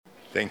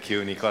Thank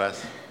you,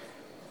 Nikolaus.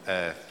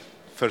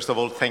 First of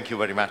all, thank you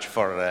very much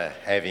for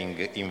having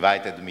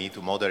invited me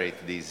to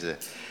moderate this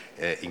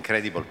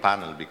incredible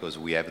panel, because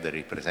we have the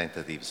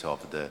representatives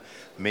of the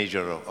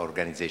major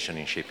organization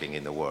in shipping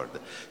in the world.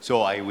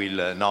 So I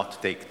will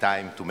not take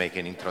time to make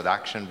an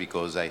introduction,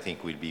 because I think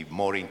it will be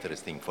more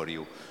interesting for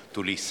you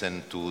to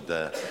listen to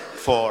the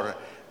four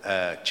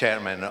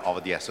chairmen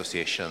of the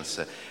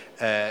associations.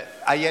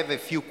 I have a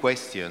few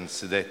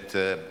questions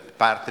that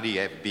partly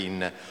have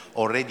been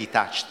already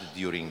touched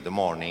during the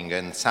morning,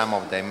 and some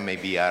of them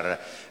maybe are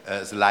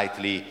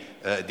slightly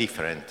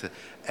different.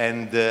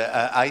 And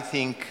I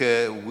think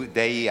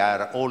they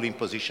are all in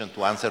position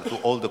to answer to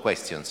all the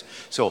questions.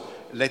 So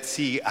let's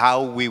see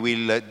how we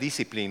will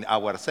discipline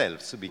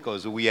ourselves,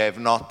 because we have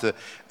not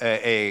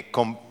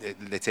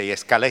let's say, a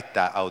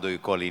scaletta, how do you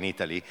call it in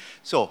Italy?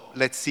 So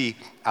let's see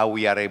how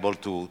we are able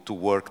to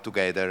work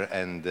together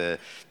and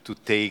to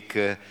take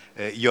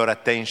your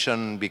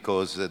attention,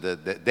 because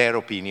their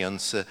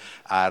opinions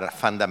are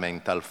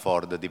fundamental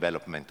for the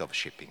development of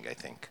shipping, I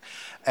think.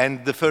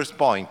 And the first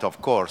point,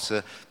 of course,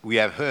 we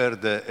have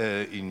heard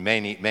in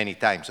many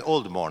times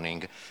all the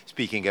morning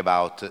speaking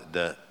about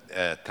the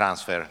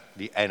transfer,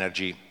 the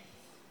energy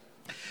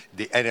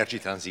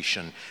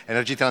transition.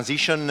 Energy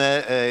transition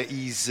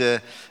is,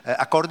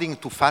 according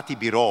to Fatih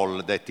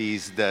Birol, that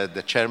is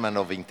the chairman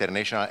of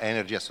International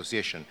Energy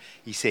Association,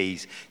 he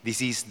says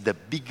this is the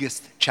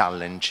biggest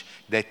challenge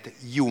that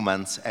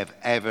humans have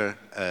ever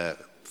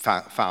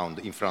found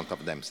in front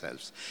of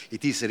themselves.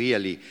 It is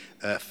really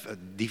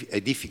a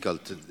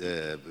difficult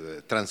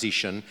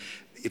transition.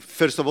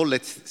 First of all,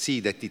 let's see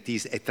that it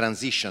is a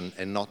transition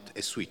and not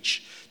a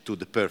switch to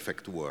the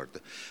perfect world.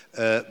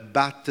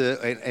 But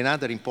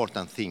another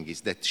important thing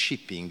is that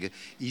shipping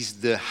is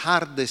the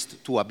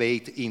hardest to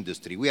abate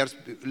industry. We are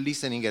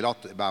listening a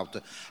lot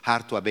about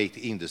hard to abate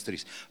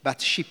industries, but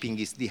shipping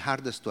is the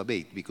hardest to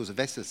abate, because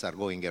vessels are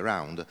going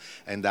around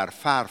and are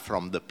far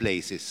from the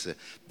places,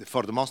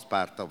 for the most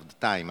part of the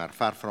time, are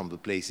far from the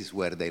places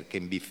where they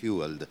can be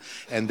fueled.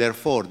 And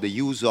therefore, the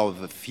use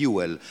of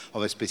fuel,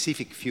 of a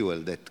specific fuel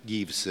that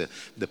gives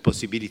the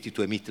possibility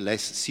to emit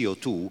less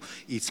CO2,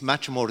 is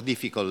much more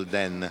difficult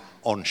than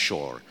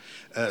onshore.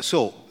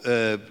 So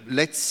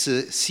let's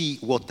see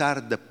what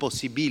are the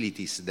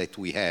possibilities that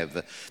we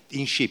have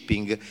in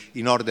shipping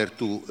in order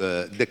to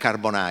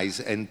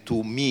decarbonize and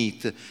to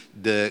meet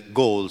the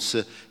goals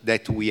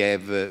that we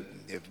have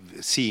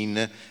seen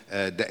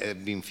that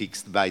have been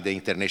fixed by the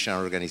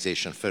international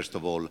organization, first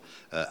of all,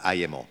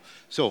 IMO.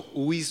 So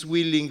who is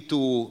willing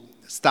to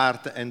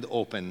start and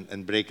open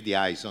and break the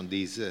ice on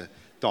this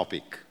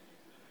topic?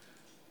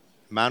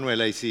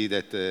 Emanuele, I see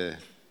that...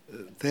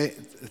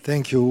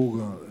 Thank you,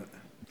 Ugo.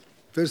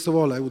 First of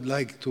all, I would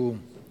like to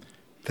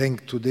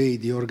thank today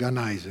the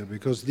organizer,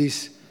 because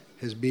this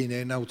has been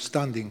an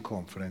outstanding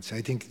conference.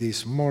 I think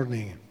this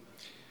morning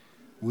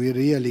we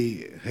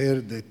really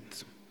heard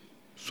that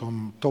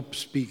some top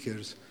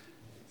speakers,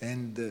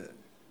 and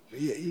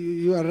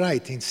you are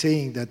right in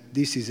saying that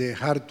this is a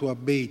hard to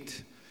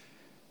abate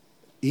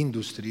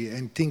industry,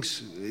 and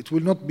things, it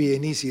will not be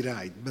an easy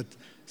ride. But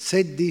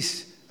said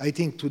this, I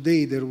think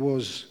today there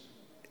was,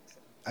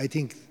 I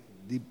think,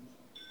 the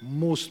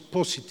most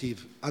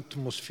positive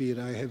atmosphere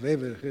I have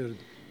ever heard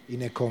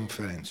in a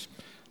conference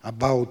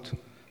about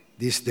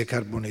this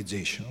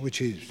decarbonization,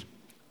 which is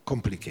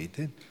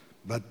complicated,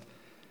 but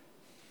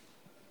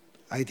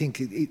I think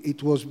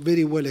it was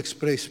very well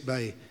expressed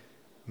by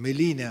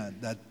Melina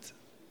that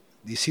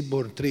the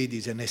seaborne trade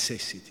is a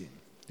necessity.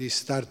 This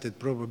started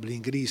probably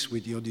in Greece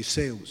with the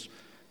Odysseus.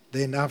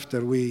 Then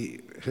after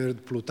we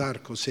heard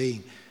Plutarch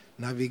saying,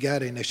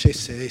 navigare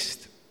necesse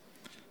est.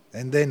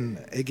 And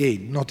then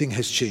again, nothing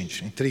has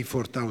changed in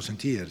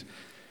 3,000-4,000 years.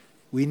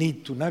 We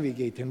need to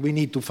navigate and we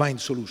need to find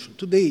solutions.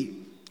 Today,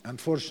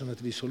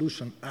 unfortunately,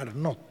 solutions are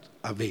not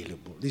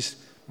available. This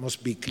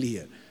must be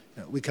clear.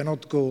 We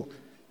cannot go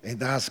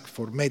and ask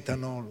for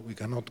methanol. We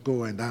cannot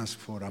go and ask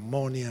for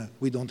ammonia.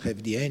 We don't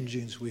have the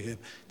engines.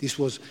 This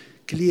was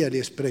clearly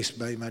expressed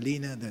by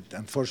Malina that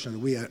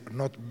unfortunately we are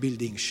not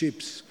building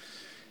ships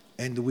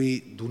and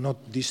we do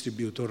not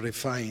distribute or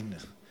refine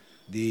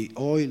the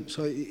oil.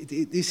 So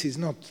this is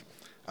not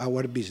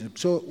our business.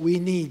 So we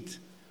need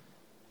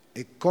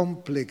a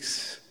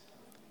complex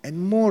and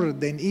more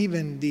than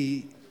even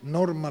the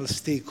normal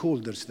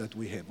stakeholders that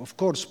we have. Of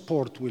course,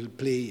 port will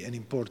play an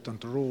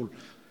important role,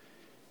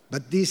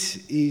 but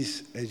this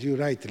is, as you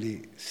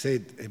rightly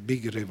said, a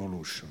big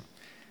revolution.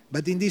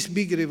 But in this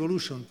big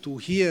revolution, to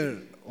hear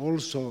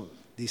also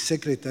the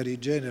Secretary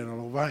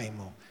General of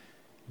IMO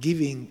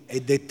giving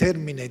a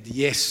determined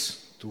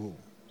yes to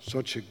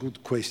such a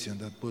good question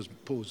that was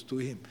posed to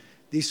him,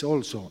 this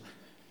also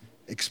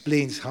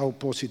explains how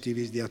positive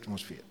is the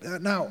atmosphere.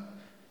 Now,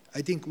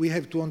 I think we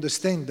have to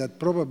understand that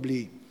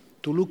probably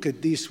to look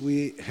at this,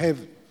 we have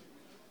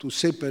to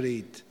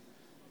separate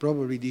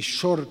probably the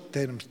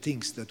short-term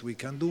things that we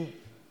can do,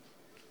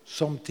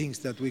 some things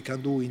that we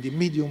can do in the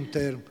medium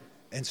term,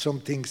 and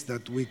some things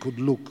that we could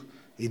look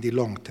in the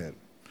long term.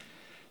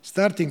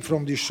 Starting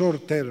from the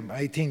short term,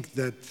 I think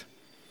that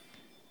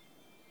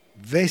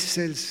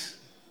vessels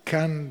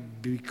can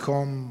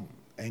become,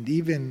 and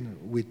even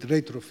with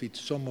retrofit,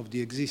 some of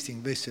the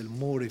existing vessels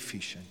more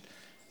efficient.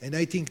 And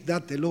I think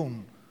that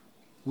alone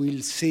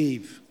will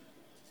save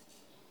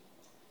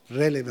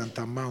relevant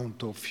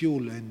amount of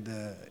fuel and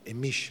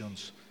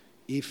emissions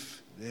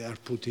if they are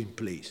put in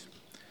place.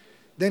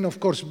 Then, of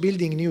course,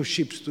 building new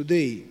ships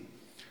today,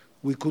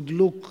 we could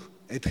look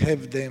at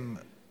have them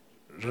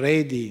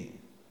ready,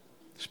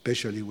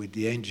 especially with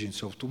the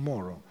engines of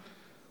tomorrow,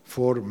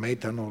 for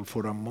methanol,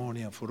 for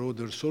ammonia, for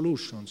other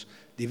solutions.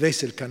 The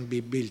vessel can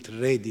be built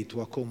ready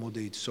to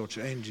accommodate such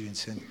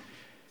engines.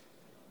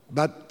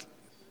 But,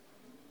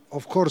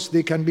 of course,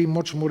 they can be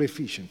much more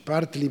efficient,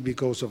 partly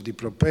because of the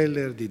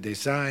propeller, the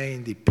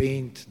design, the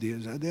paint.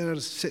 There are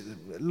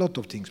a lot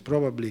of things.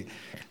 Probably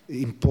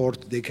in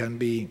port they can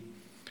be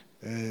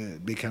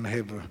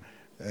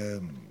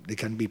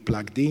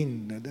plugged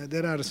in.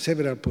 There are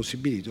several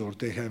possibilities, or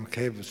they can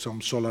have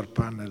some solar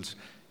panels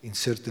in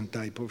certain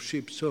type of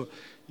ships. So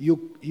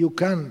you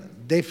can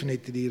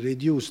definitely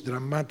reduce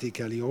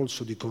dramatically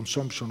also the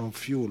consumption of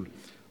fuel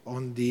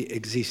on the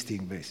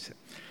existing vessel.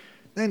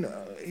 Then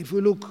if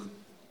we look,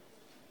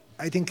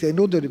 I think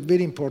another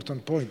very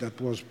important point that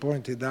was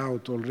pointed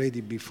out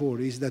already before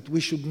is that we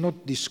should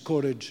not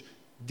discourage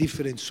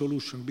different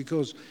solutions,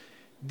 because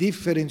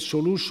different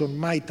solutions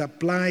might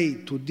apply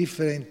to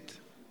different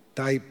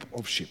type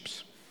of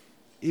ships.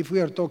 If we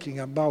are talking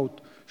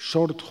about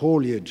short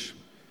haulage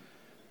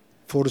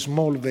for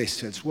small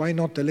vessels, why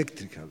not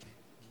electrical?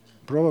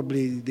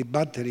 Probably the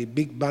battery,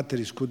 big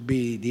batteries could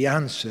be the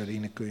answer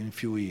in a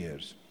few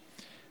years.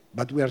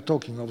 But we are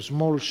talking of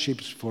small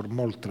ships for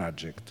small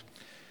traject.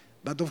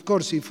 But of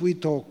course, if we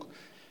talk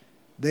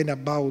then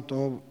about,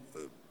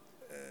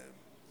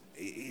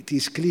 it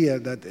is clear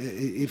that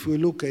if we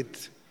look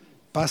at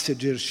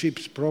passenger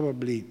ships,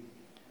 probably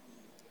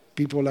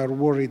people are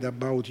worried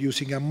about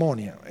using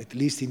ammonia, at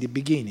least in the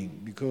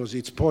beginning, because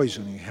it's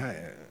poisoning,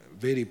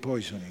 very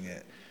poisoning.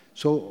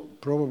 So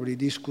probably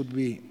this could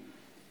be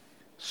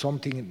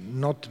something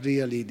not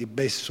really the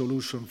best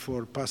solution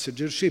for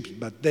passenger ships,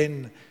 but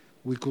then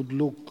we could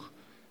look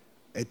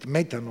at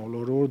methanol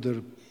or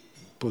other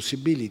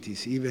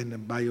possibilities, even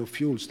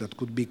biofuels that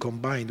could be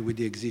combined with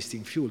the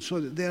existing fuel.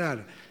 So there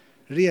are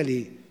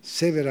really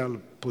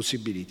several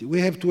possibilities.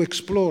 We have to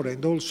explore,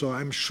 and also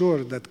I'm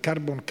sure that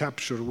carbon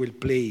capture will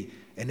play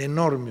an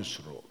enormous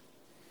role.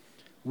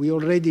 We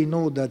already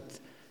know that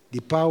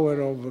the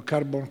power of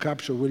carbon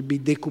capture will be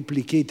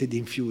decuplicated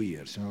in few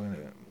years,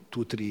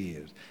 2-3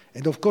 years.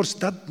 And of course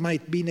that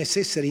might be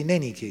necessary in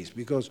any case,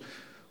 because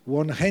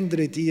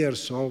 100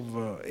 years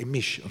of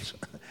emissions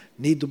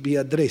need to be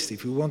addressed.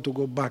 If we want to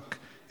go back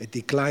at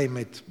the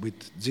climate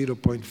with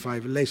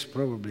 0.5 less,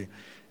 probably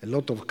a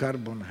lot of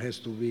carbon has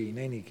to be, in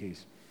any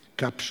case,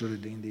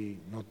 captured in the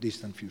not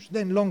distant future.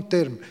 Then long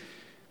term,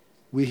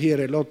 we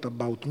hear a lot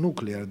about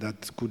nuclear.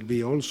 That could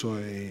be also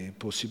a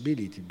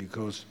possibility,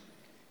 because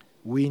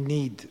we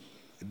need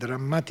a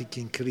dramatic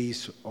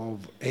increase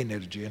of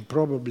energy, and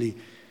probably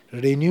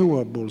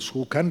renewables,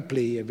 who can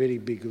play a very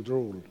big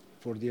role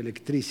for the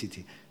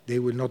electricity, they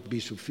will not be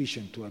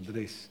sufficient to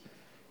address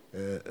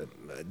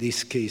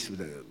this case,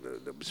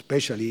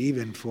 especially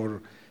even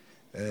for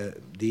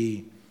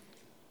the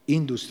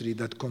industry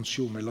that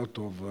consume a lot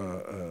of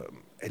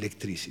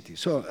electricity.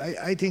 So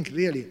I think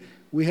really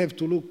we have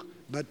to look,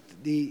 but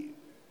the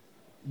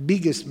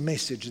biggest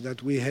message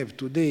that we have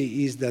today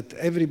is that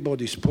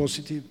everybody is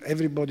positive,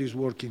 everybody is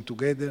working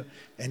together,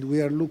 and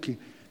we are looking,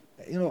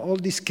 all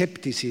the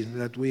skepticism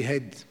that we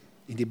had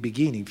in the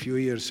beginning, a few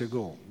years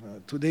ago,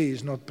 today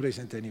is not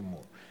present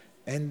anymore.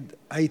 And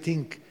I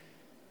think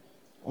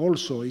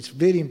also it's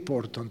very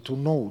important to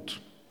note,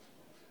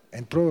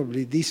 and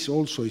probably this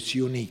also is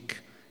unique,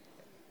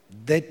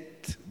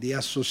 that the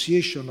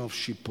Association of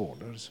Ship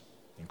Owners,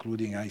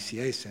 including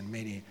ICS and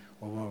many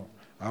of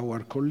our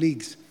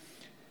colleagues,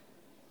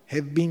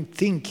 have been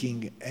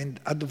thinking and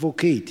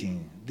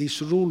advocating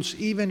these rules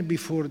even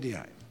before the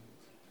IMO.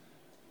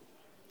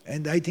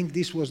 And I think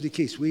this was the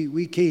case.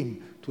 We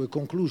came to a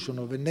conclusion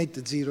of a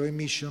net zero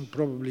emission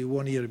probably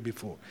 1 year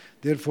before.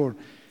 Therefore,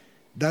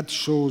 that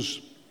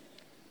shows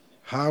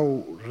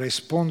how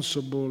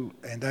responsible,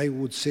 and I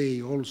would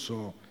say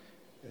also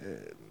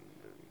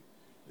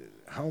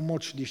how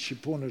much the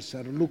ship owners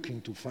are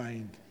looking to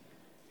find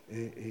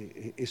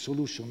a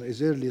solution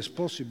as early as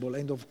possible,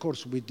 and of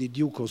course with the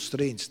due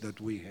constraints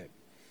that we have.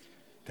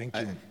 Thank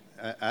you.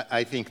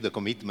 I think the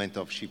commitment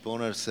of ship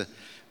owners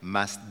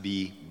must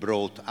be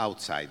brought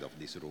outside of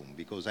this room,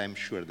 because I'm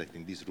sure that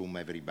in this room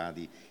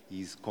everybody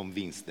is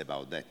convinced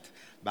about that.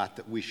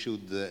 But we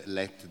should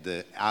let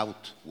the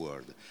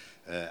outward.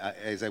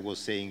 As I was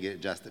saying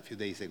just a few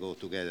days ago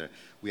together,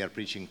 we are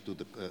preaching to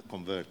the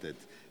converted.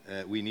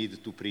 We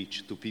need to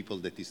preach to people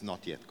that is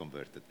not yet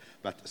converted.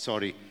 But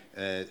sorry,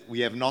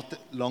 we have not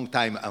long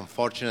time.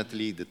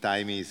 Unfortunately, the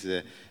time is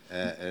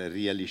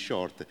really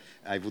short.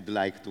 I would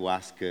like to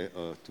ask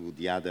to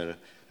the other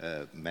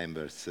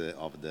members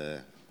of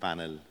the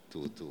panel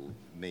to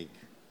make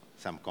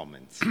some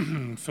comments.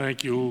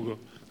 Thank you, Ugo.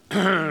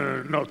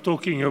 not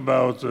talking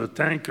about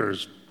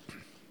tankers,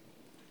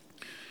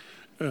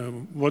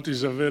 what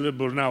is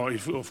available now,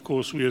 if of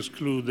course we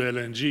exclude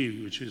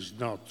LNG, which is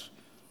not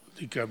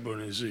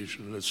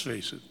decarbonization, let's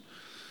face it,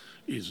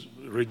 is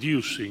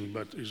reducing,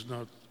 but is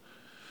not,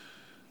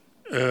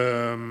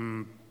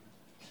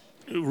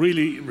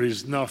 really there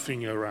is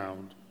nothing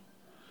around.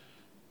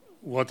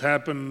 What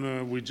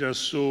happened, we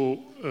just saw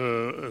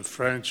a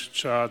French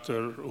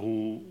charter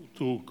who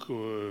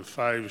took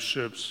 5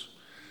 ships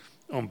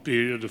on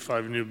period,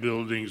 5 new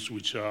buildings,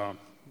 which are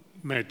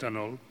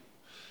methanol.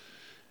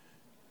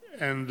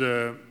 And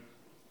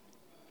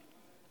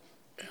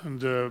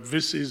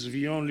this is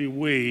the only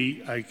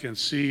way I can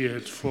see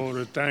it for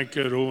a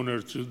tanker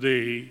owner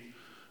today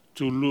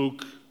to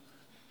look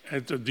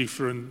at a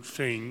different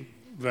thing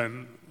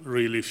than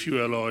really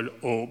fuel oil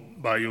or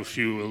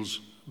biofuels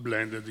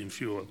blended in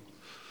fuel.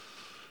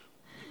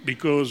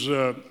 Because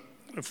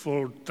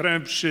for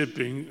tramp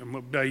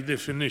shipping, by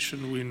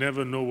definition, we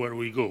never know where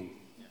we go.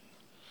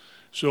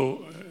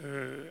 So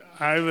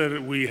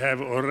either we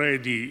have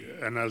already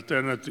an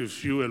alternative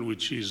fuel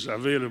which is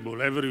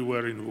available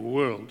everywhere in the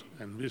world,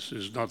 and this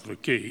is not the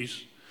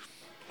case,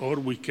 or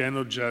we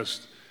cannot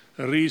just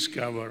risk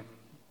our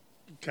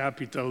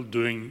capital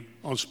doing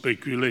on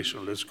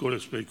speculation. Let's call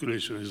it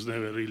speculation, it's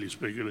never really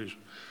speculation.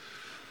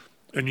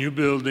 A new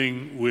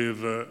building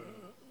with a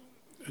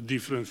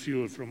different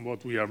fuel from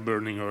what we are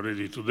burning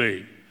already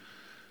today.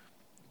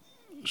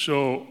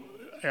 So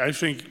I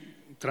think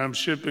tramp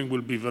shipping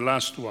will be the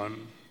last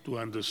one to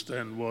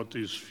understand what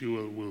this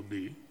fuel will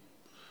be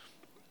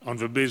on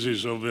the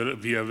basis of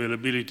the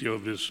availability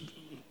of this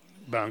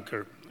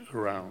bunker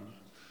around.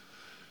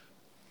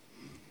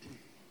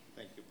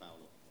 Thank you, Paolo.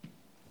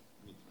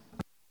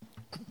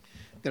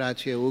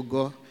 Grazie,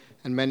 Ugo,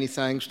 and many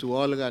thanks to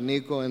Olga,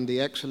 Nico, and the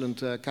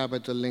excellent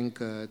Capital Link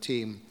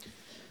team.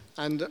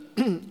 And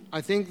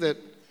I think that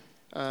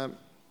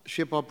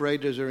ship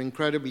operators are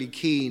incredibly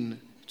keen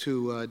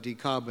to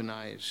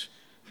decarbonize.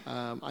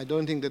 I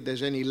don't think that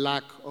there's any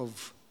lack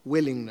of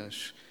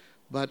willingness.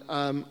 But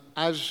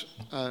as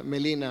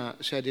Melina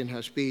said in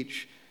her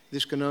speech,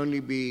 this can only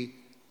be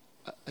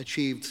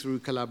achieved through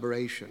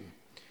collaboration.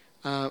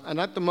 And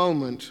at the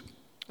moment,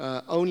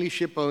 only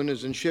ship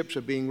owners and ships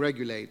are being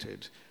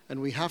regulated.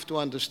 And we have to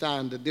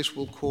understand that this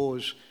will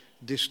cause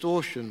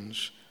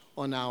distortions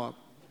on our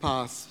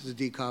path to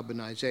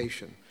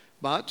decarbonization.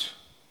 But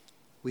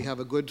we have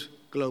a good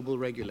global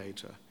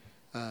regulator,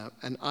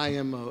 an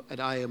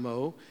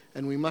IMO,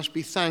 and we must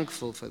be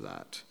thankful for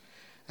that.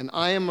 And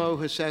IMO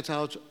has set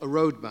out a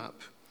roadmap,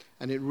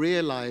 and it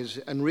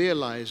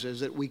realizes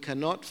that we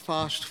cannot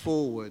fast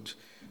forward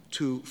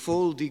to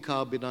full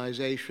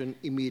decarbonization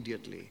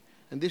immediately.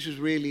 And this is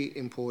really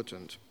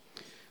important.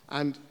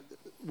 And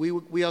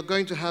we are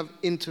going to have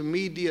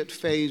intermediate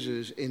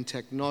phases in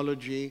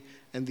technology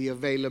and the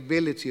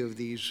availability of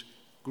these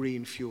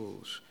green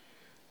fuels.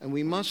 And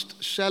we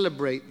must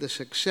celebrate the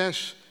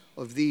success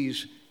of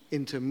these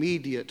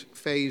intermediate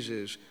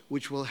phases,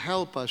 which will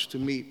help us to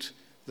meet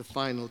the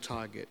final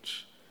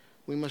targets.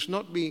 We must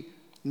not be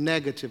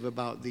negative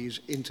about these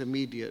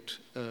intermediate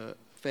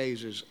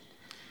phases.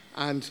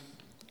 And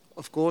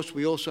of course,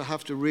 we also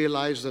have to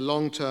realize the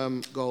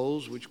long-term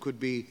goals, which could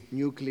be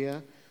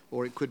nuclear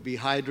or it could be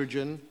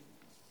hydrogen.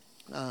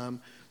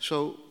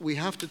 So we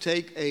have to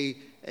take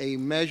a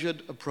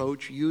measured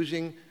approach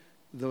using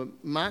the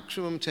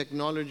maximum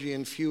technology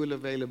and fuel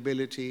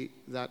availability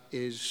that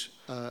is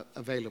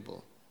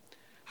available.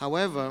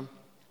 However,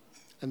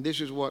 and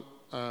this is what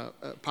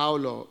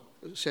Paolo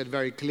said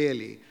very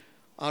clearly,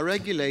 our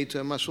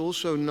regulator must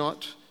also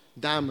not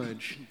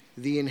damage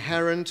the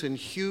inherent and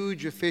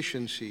huge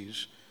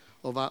efficiencies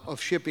of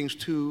shipping's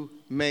 2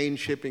 main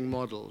shipping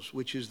models,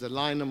 which is the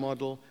liner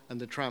model and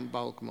the tramp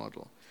bulk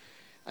model.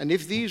 And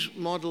if these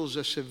models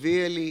are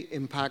severely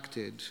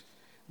impacted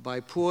by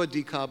poor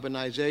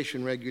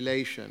decarbonization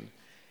regulation,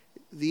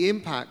 the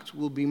impact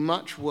will be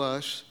much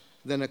worse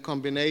than a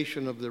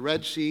combination of the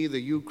Red Sea,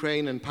 the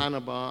Ukraine, and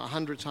Panama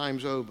 100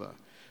 times over.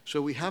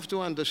 So we have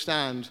to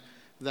understand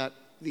that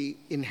the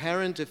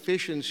inherent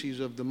efficiencies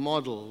of the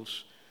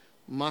models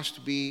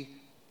must be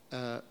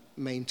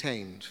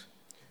maintained.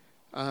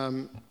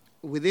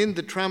 Within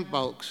the tramp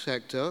bulk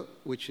sector,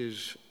 which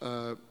is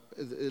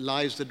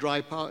lies the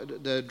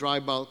dry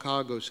bulk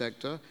cargo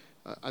sector.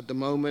 At the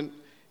moment,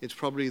 it's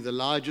probably the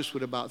largest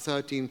with about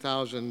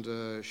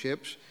 13,000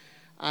 ships.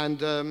 And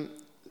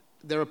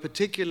there are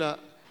particular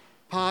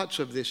parts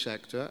of this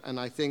sector, and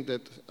I think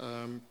that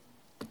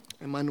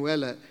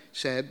Emanuele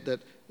said that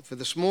for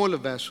the smaller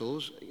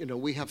vessels,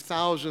 we have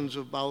thousands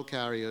of bulk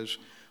carriers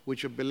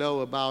which are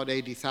below about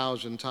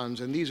 80,000 tons,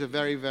 and these are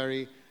very,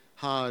 very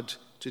hard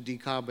to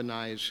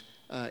decarbonize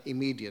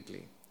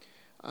immediately.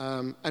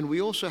 And we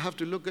also have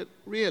to look at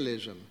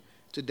realism.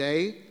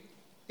 Today,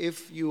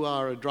 if you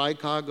are a dry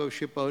cargo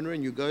ship owner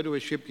and you go to a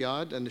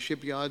shipyard and the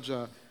shipyards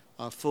are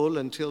full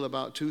until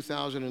about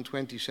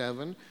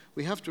 2027,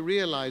 we have to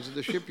realize that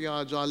the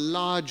shipyards are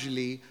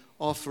largely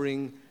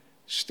offering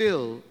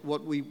still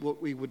what we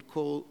would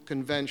call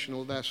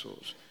conventional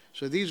vessels.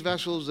 So these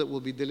vessels that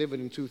will be delivered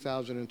in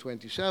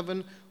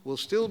 2027 will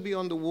still be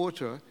on the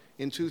water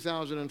in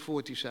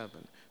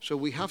 2047. So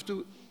we have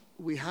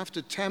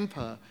to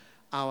temper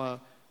our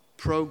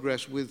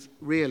progress with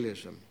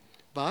realism.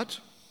 But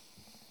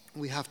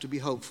we have to be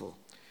hopeful.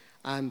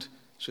 And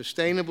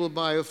sustainable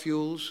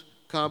biofuels,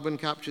 carbon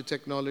capture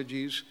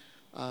technologies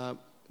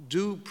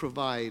do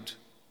provide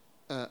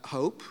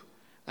hope,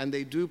 and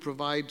they do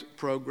provide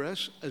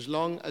progress as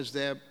long as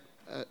they're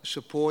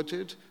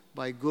supported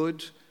by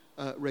good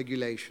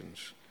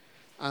regulations.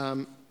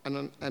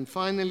 And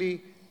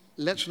finally,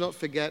 let's not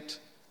forget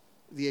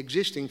the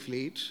existing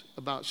fleet,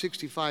 about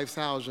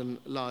 65,000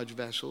 large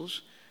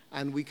vessels,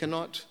 and we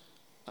cannot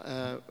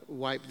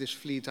wipe this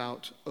fleet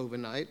out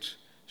overnight.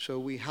 So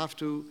we have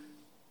to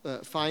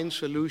find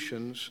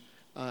solutions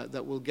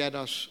that will get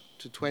us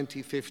to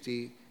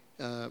 2050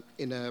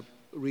 in a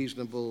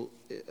reasonable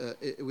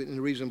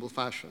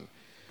fashion.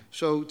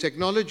 So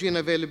technology and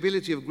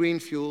availability of green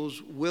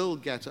fuels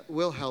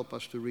will help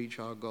us to reach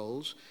our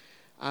goals.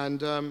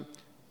 And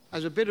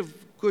as a bit of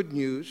good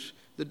news,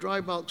 the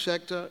dry bulk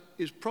sector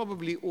is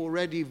probably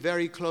already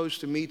very close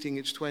to meeting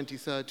its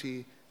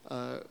 2030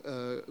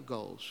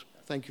 goals.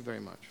 Thank you very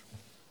much.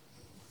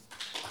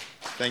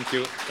 Thank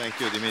you,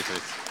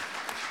 Dimitrios.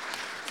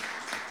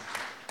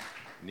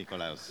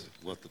 Nikolaus,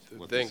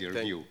 what is your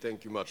view?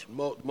 Thank you much.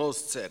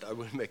 Most said. I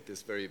will make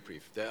this very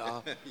brief. There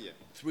are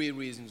three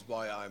reasons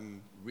why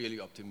I'm really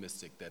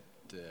optimistic that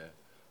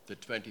the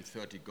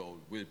 2030 goal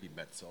will be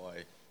met. So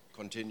I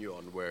continue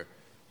on where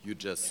you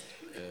just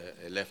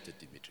left it,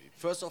 Dimitri.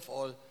 First of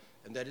all,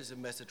 and that is a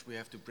message we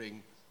have to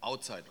bring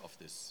outside of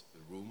this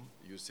room.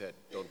 You said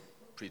don't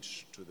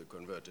preach to the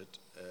converted,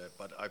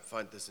 but I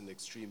find this an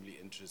extremely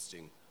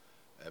interesting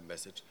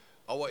message.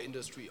 Our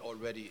industry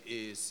already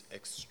is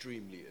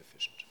extremely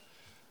efficient.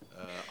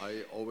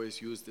 I always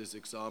use this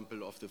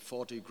example of the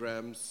 40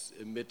 grams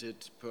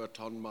emitted per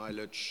ton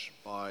mileage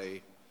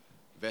by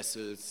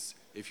vessels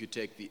if you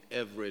take the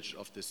average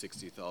of the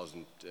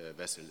 60,000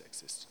 vessels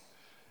existing.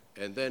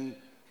 And then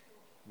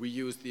we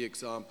use the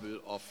example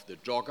of the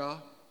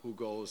jogger who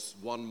goes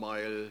 1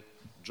 mile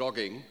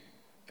jogging,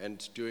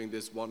 and during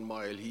this 1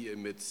 mile he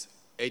emits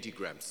 80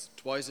 grams,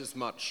 twice as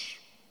much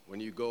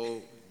when you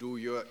go do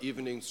your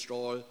evening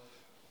stroll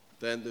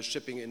than the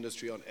shipping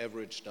industry on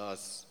average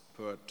does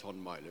per ton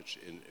mileage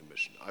in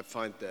emission. I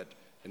find that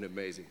an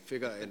amazing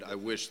figure, and I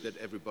wish that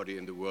everybody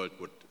in the world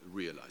would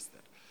realize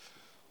that.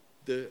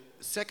 The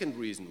second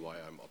reason why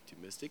I'm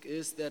optimistic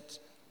is that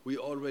we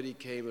already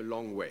came a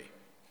long way.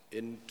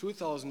 In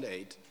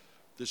 2008,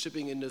 the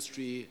shipping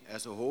industry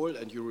as a whole,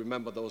 and you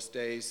remember those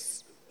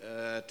days,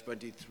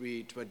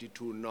 23,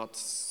 22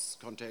 knots,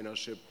 container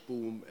ship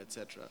boom,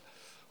 etc.,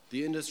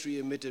 the industry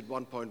emitted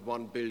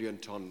 1.1 billion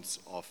tons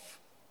of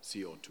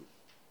CO2.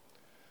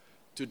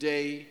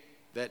 Today,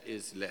 that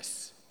is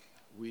less.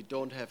 We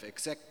don't have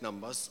exact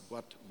numbers,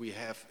 but we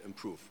have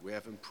improved. We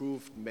have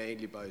improved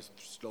mainly by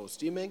slow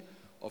steaming,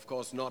 of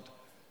course not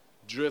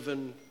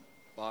driven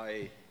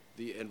by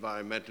the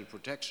environmental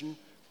protection,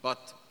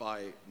 but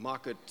by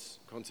market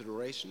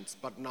considerations.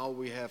 But now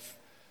we have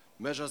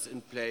measures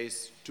in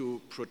place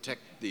to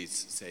protect these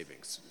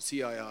savings,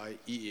 CII,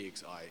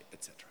 EEXI,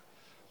 etc.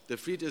 The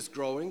fleet is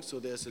growing, so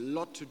there's a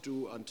lot to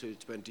do until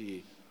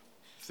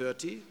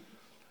 2030,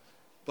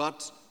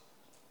 but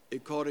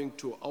according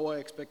to our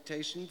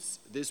expectations,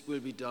 this will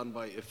be done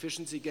by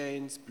efficiency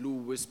gains, Blue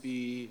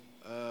Wispy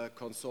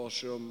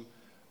consortium,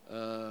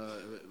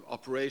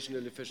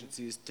 operational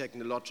efficiencies,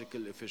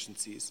 technological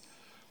efficiencies,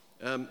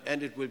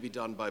 and it will be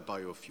done by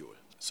biofuel.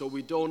 So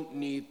we don't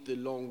need the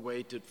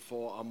long-waited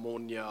for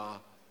ammonia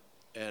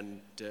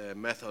and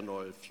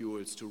methanol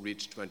fuels to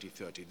reach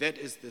 2030. That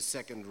is the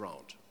second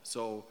round.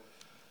 So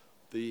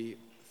the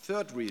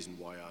third reason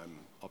why I'm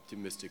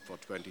optimistic for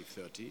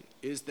 2030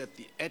 is that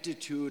the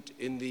attitude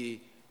in the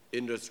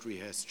industry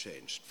has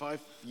changed. 5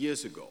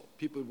 years ago,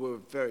 people were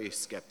very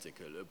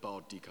skeptical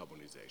about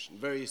decarbonization,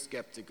 very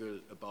skeptical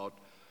about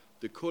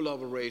the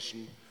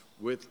collaboration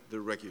with the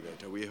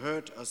regulator. We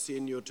heard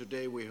Arsenio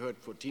today, we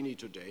heard Fortini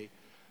today,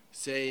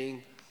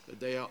 saying that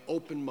they are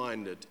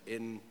open-minded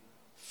in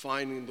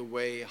finding the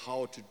way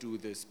how to do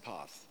this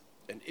path.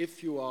 And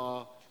if you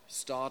are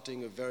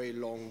starting a very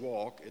long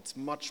walk, it's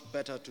much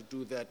better to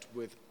do that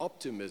with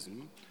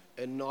optimism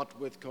and not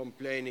with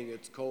complaining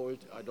it's cold,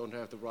 I don't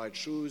have the right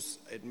shoes,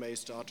 it may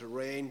start to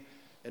rain,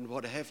 and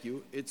what have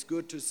you. It's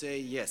good to say,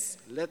 yes,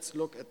 let's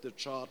look at the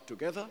chart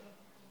together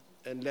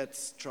and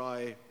let's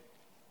try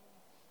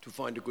to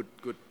find a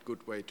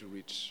good way to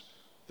reach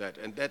that.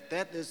 And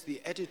that is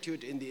the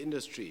attitude in the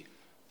industry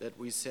that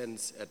we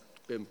sense at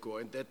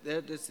BIMCO, and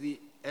that is the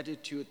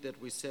attitude that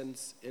we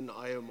sense in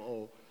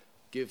IMO,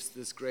 gives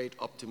this great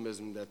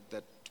optimism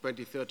that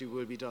 2030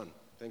 will be done.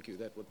 Thank you.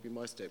 That would be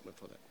my statement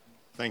for that.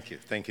 Thank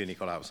you,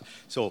 Nikolaus.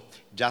 So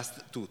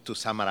just to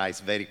summarize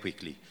very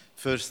quickly,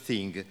 first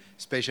thing,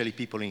 especially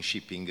people in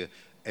shipping,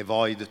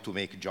 avoid to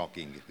make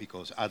joking,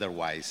 because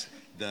otherwise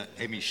the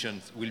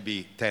emissions will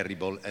be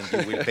terrible and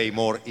you will pay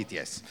more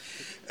ETS.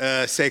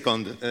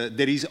 Second,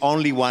 there is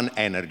only one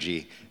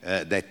energy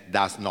that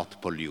does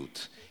not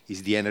pollute.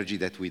 It's the energy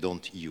that we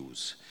don't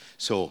use.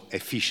 So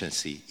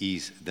efficiency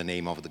is the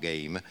name of the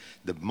game,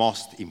 the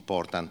most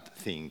important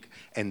thing.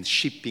 And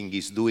shipping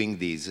is doing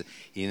this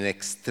in an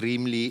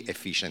extremely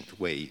efficient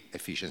way,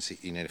 efficiency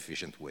in an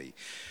efficient way.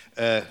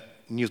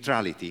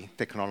 Neutrality,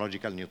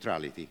 technological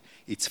neutrality,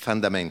 it's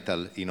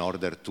fundamental in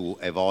order to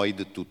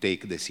avoid to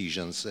take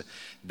decisions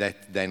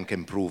that then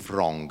can prove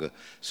wrong.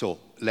 So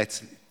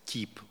let's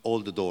keep all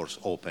the doors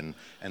open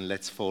and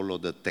let's follow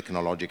the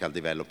technological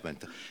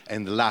development.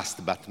 And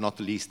last but not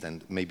least,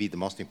 and maybe the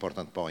most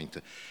important point,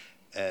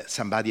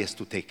 somebody has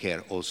to take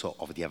care also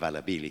of the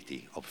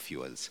availability of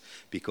fuels,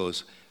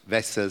 because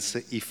vessels,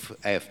 if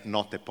have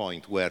not a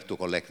point where to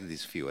collect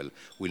this fuel,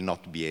 will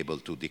not be able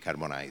to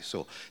decarbonize.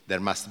 So there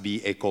must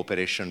be a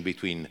cooperation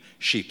between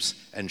ships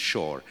and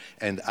shore.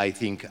 And I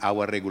think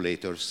our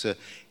regulators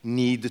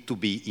need to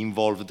be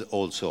involved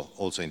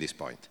also in this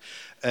point.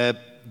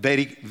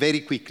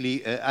 Very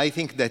quickly, I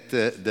think that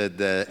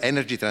the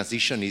energy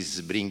transition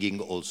is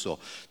bringing also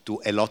to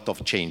a lot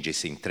of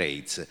changes in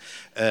trades.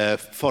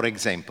 For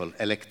example,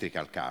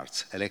 electrical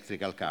cars.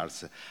 Electrical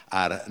cars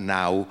are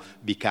now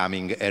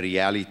becoming a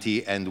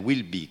reality and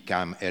will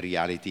become a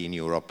reality in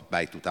Europe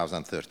by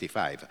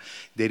 2035.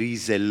 There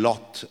is a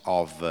lot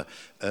of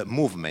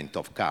movement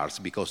of cars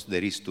because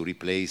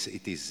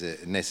it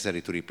is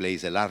necessary to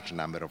replace a large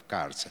number of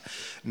cars.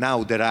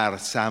 Now there are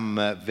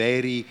some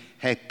very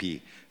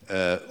happy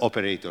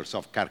operators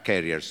of car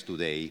carriers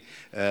today.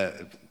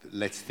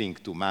 Let's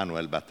think to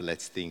Manuel, but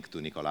let's think to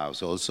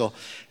Nikolaus also.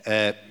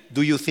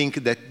 Do you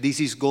think that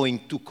this is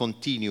going to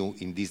continue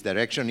in this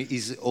direction?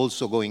 Is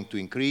also going to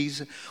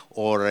increase,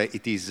 or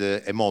it is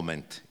a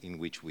moment in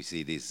which we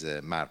see this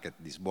market,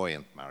 this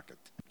buoyant market?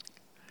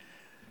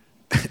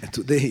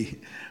 Today,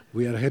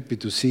 we are happy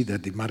to see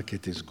that the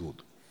market is good.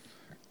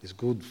 It's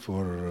good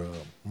for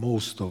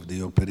most of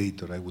the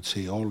operators, I would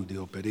say all the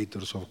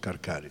operators of car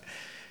carrier.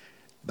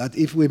 But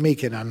if we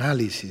make an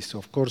analysis,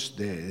 of course,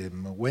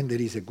 when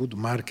there is a good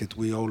market,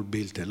 we all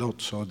build a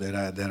lot. So there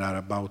are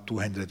about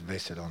 200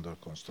 vessels under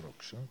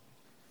construction.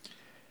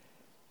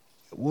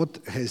 What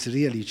has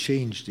really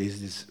changed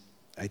is this,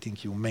 I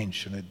think you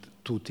mentioned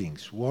two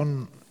things.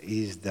 One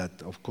is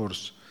that, of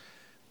course,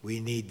 we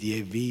need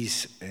the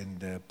EVs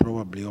and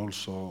probably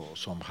also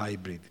some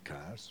hybrid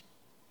cars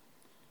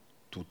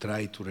to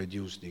try to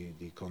reduce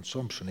the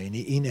consumption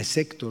in a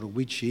sector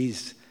which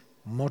is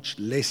much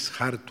less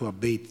hard to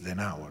abate than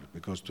ours,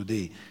 because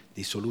today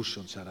the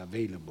solutions are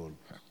available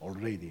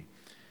already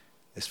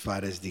as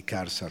far as the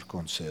cars are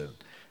concerned.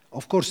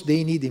 Of course,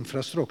 they need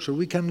infrastructure.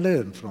 We can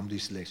learn from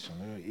this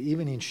lesson,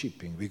 even in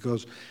shipping,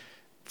 because,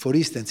 for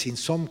instance, in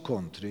some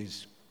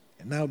countries,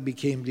 now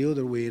became the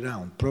other way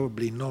around,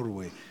 probably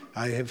Norway.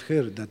 I have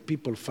heard that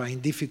people find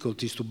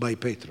difficulties to buy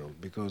petrol,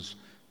 because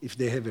if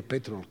they have a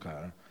petrol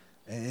car,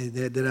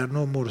 there are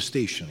no more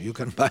stations. You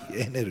can buy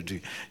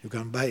energy, you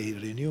can buy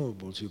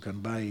renewables, you can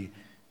buy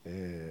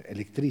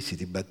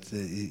electricity, but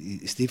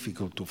it's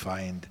difficult to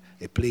find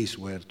a place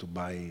where to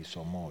buy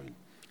some oil.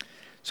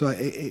 So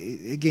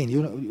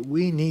again,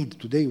 we need,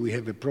 today we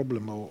have a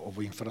problem of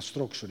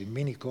infrastructure in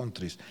many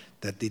countries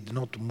that did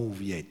not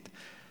move yet.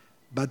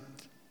 But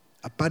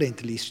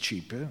apparently it's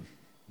cheaper.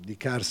 The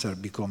cars are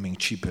becoming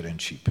cheaper and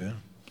cheaper.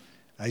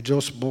 I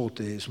just bought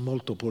a small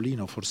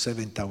Topolino for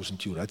 7,000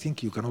 euros. I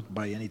think you cannot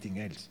buy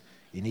anything else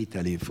in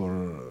Italy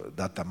for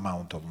that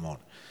amount of money.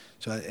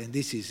 So, and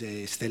this is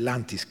a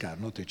Stellantis car,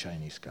 not a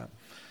Chinese car.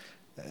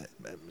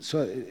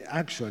 So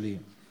actually,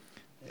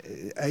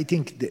 I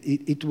think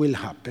it will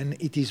happen.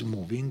 It is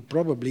moving.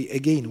 Probably,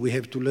 again, we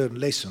have to learn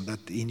lesson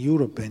that in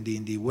Europe and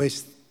in the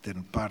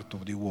western part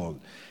of the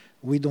world,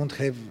 we don't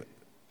have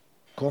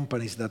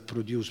companies that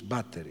produce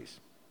batteries.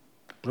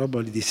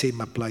 Probably the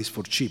same applies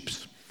for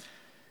chips.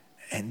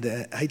 And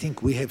I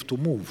think we have to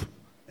move.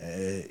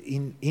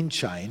 In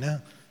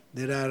China,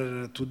 there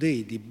are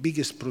today the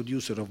biggest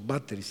producer of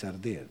batteries are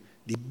there.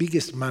 The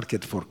biggest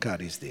market for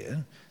cars is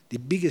there. The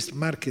biggest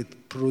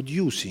market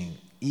producing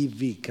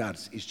EV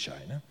cars is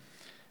China.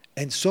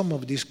 And some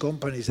of these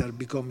companies are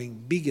becoming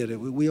bigger.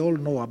 We all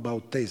know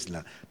about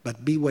Tesla,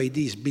 but BYD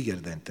is bigger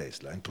than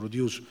Tesla and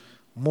produce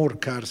more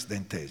cars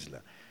than Tesla.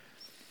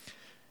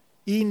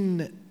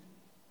 In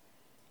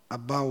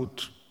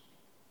about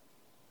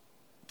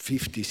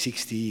 50,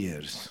 60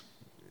 years,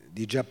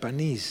 the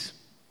Japanese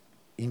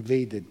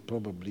invaded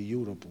probably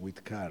Europe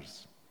with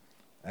cars.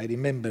 I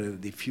remember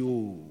the few,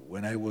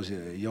 when I was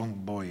a young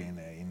boy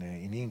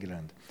in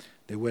England,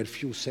 there were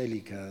few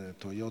Celica,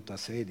 Toyota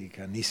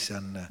Celica,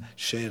 Nissan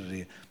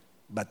Sherry,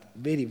 but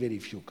very, very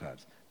few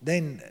cars.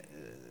 Then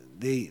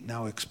they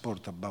now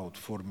export about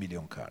 4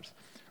 million cars.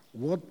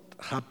 What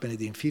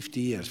happened in 50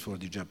 years for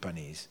the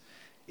Japanese?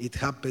 It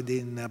happened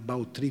in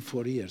about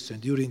 3-4 years,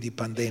 and during the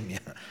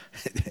pandemic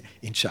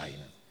in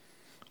China.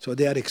 So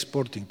they are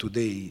exporting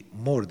today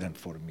more than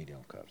 4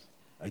 million cars.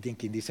 I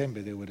think in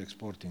December they were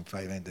exporting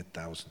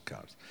 500,000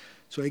 cars.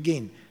 So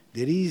again,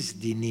 there is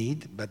the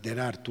need, but there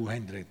are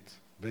 200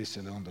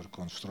 vessels under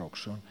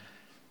construction.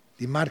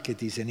 The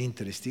market is an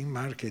interesting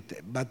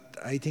market, but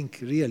I think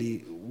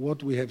really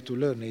what we have to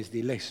learn is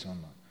the lesson,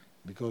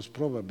 because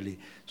probably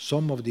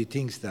some of the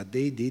things that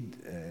they did,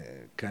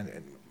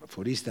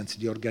 for instance,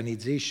 the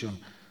organization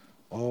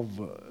of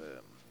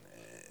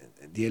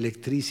the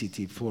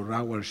electricity for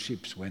our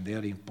ships when they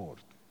are in port.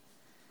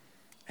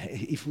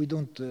 If we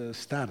don't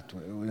start,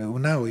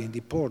 now in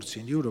the ports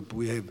in Europe,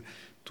 we have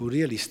to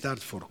really start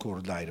for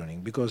cold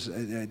ironing, because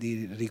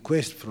the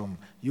request from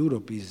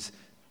Europe is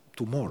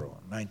tomorrow,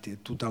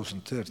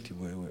 2030,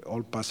 where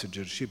all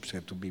passenger ships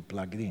have to be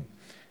plugged in.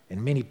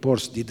 And many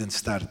ports didn't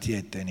start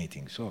yet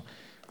anything. So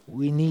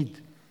we need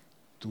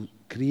to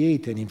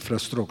create an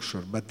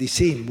infrastructure, but the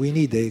same, we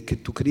need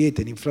to create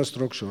an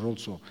infrastructure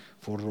also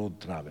for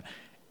road travel.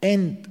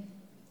 And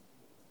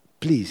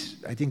please,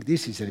 I think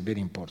this is a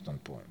very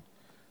important point.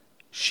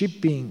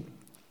 Shipping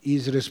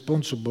is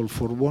responsible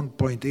for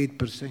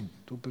 1.8%,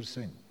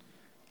 2%.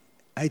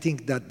 I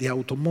think that the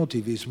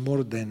automotive is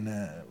more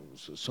than,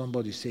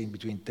 somebody saying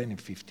between 10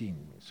 and 15.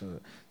 So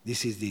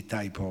this is the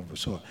type of,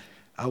 so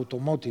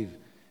automotive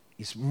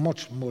is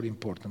much more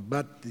important.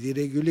 But the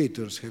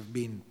regulators have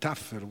been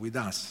tougher with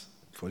us,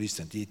 for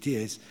instance, the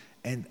ETS,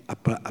 and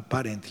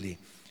apparently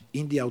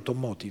in the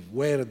automotive,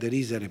 where there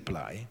is a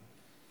reply,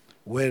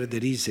 where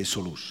there is a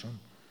solution,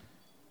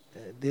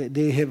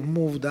 they have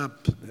moved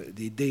up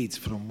the dates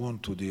from one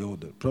to the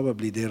other.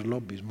 Probably their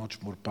lobby is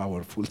much more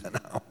powerful than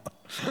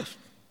ours.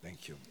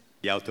 Thank you.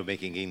 The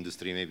automaking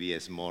industry maybe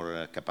has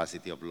more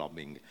capacity of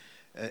lobbying.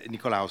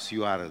 Nikolaus,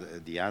 you are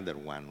the other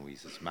one who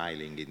is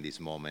smiling in this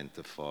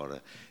moment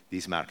for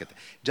this market.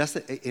 Just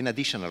an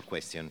additional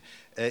question.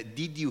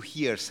 Did you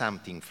hear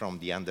something from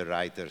the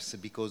underwriters?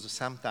 Because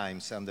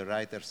sometimes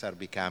underwriters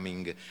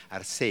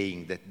are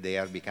saying that they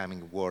are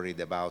becoming worried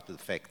about the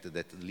fact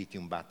that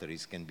lithium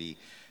batteries can be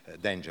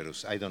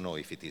dangerous. I don't know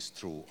if it is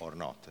true or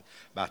not,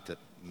 but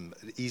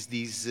is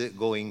this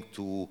going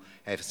to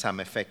have some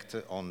effect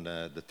on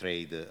the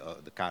trade,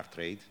 the car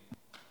trade?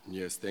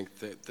 Yes,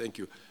 thank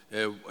you.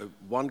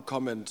 One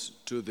comment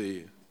to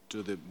the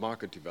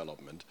market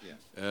development.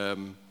 Yeah.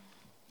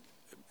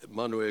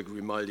 Emanuele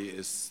Grimaldi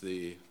is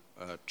the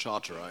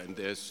charterer, and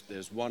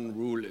there's one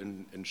rule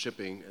in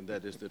shipping, and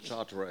that is the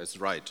charterer is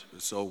right.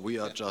 So we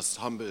are just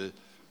humble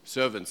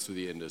servants to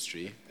the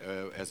industry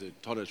as a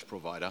tonnage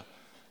provider,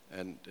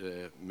 and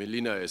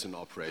Melina is an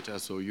operator,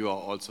 so you are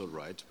also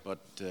right. But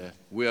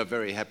we are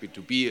very happy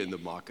to be in the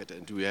market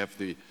and to have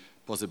the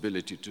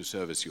possibility to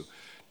service you.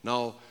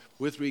 Now,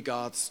 with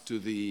regards to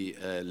the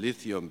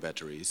lithium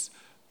batteries,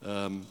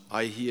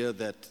 I hear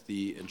that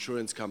the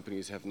insurance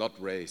companies have not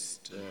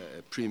raised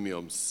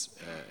premiums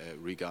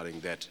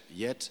regarding that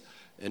yet.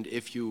 And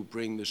if you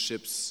bring the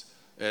ships,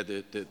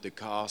 the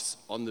cars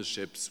on the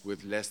ships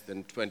with less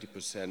than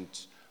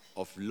 20%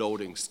 of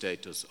loading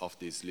status of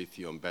these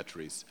lithium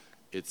batteries,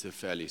 it's a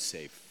fairly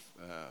safe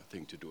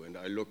thing to do. And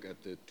I look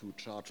at the two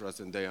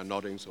charterers and they are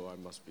nodding, so I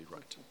must be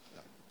right.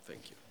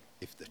 Thank you.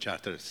 If the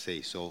charters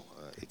say so,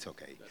 it's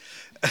okay.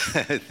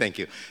 Thank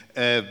you.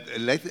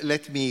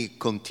 Let me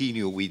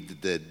continue with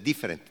the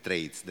different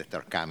trades that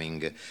are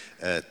coming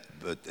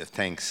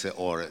thanks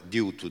or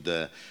due to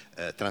the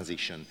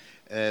transition.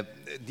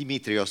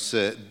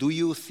 Dimitrios, do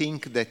you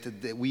think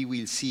that we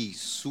will see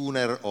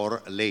sooner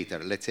or later,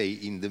 let's say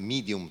in the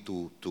medium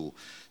to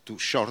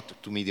short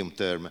to medium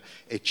term,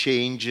 a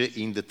change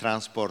in the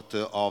transport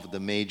of the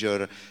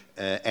major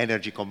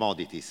energy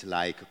commodities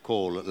like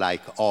coal,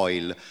 like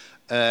oil,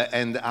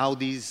 and how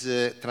is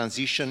this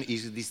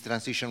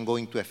transition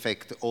going to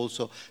affect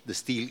also the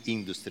steel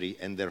industry,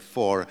 and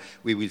therefore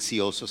we will see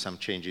also some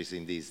changes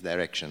in this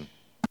direction?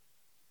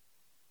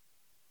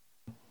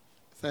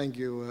 Thank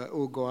you,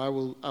 Ugo. I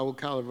will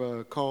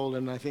cover coal,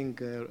 and I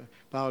think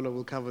Paolo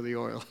will cover the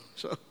oil.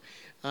 So,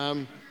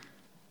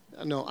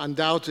 no,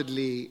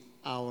 undoubtedly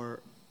our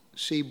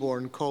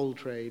seaborne coal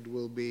trade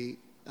will be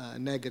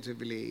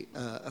negatively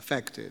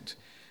affected,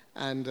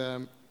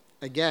 and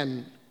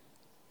again,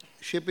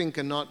 shipping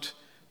cannot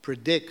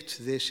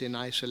predict this in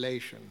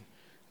isolation.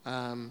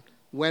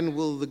 When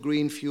will the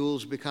green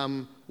fuels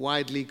become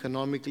widely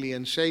economically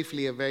and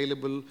safely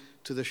available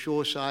to the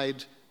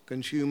shoreside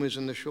consumers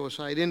and the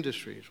shoreside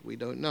industries? We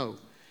don't know.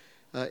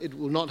 It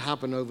will not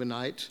happen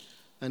overnight,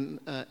 and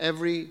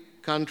every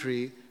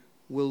country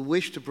will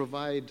wish to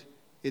provide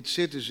its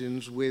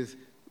citizens with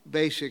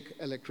basic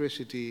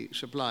electricity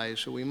supplies,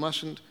 so we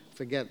mustn't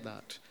forget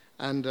that.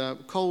 And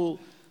coal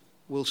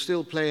will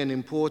still play an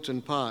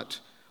important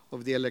part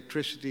of the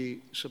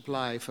electricity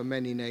supply for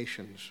many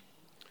nations.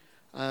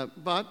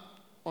 But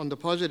on the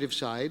positive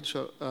side,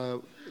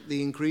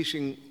 the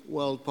increasing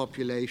world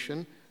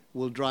population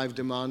will drive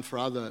demand for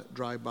other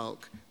dry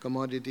bulk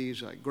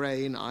commodities like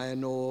grain,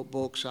 iron ore,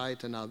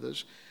 bauxite, and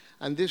others.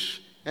 And this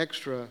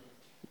extra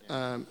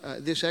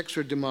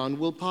demand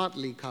will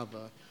partly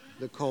cover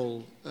the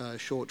coal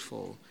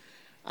shortfall.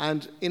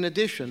 And in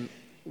addition,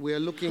 we are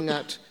looking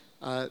at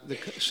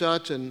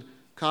certain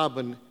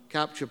carbon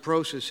capture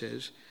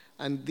processes,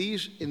 And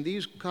in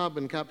these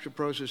carbon capture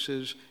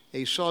processes,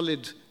 a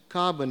solid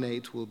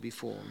carbonate will be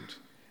formed.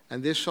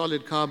 And this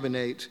solid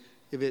carbonate,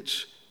 if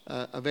it's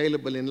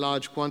available in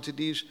large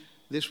quantities,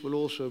 this will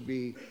also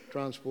be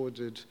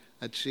transported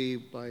at sea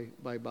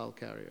by bulk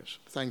carriers.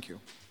 Thank you.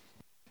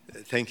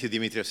 Thank you,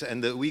 Dimitrios.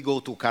 And we go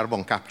to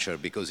carbon capture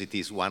because it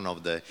is one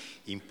of the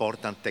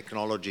important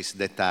technologies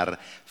that are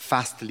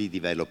fastly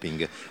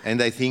developing.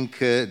 And I think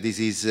this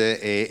is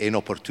an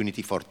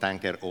opportunity for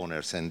tanker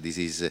owners, and this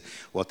is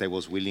what I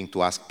was willing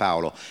to ask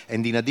Paolo.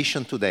 And in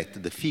addition to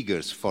that, the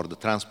figures for the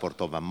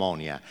transport of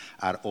ammonia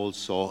are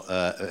also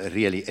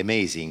really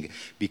amazing,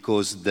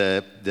 because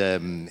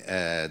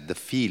the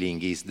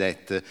feeling is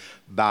that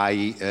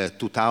by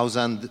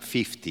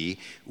 2050,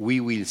 we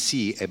will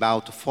see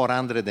about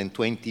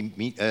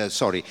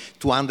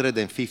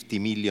 250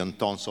 million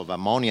tons of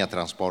ammonia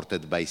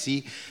transported by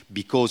sea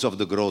because of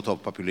the growth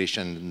of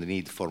population and the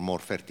need for more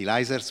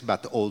fertilizers,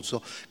 but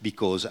also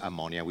because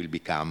ammonia will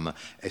become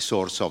a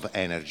source of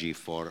energy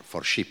for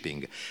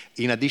shipping.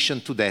 In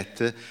addition to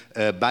that,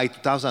 by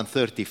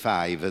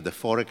 2035, the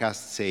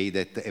forecasts say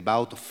that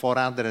about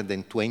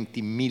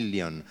 420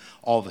 million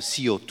of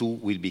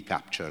CO2 will be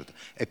captured.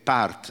 A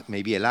part,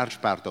 maybe a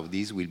large part of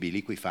this, will be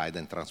liquefied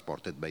and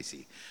transported by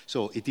sea.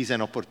 So it is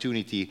an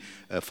opportunity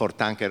for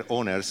tanker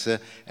owners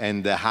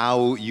and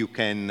how you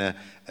can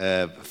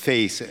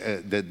face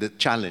the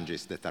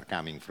challenges that are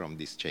coming from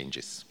these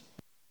changes.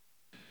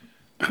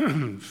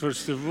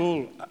 First of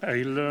all,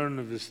 I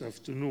learned this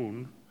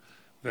afternoon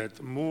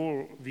that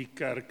more the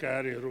car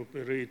carrier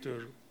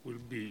operator will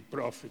be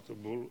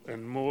profitable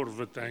and more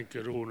the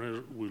tanker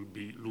owner will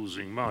be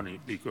losing money,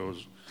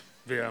 because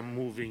they are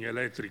moving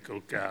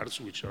electrical cars,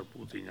 which are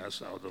putting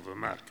us out of the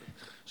market.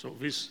 So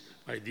this,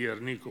 my dear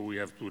Nico, we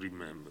have to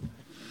remember.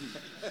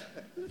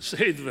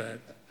 Said that,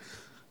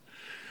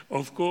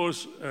 of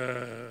course,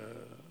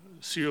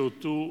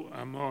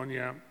 CO2,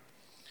 ammonia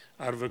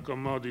are the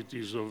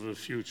commodities of the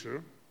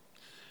future.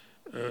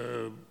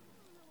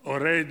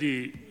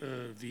 Already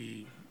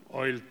the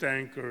oil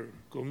tanker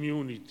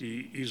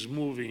community is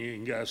moving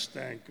in gas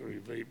tanker.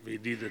 They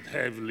did it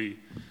heavily,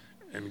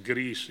 and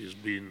Greece has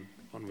been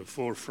on the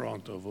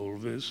forefront of all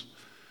this.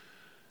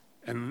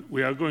 And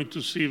we are going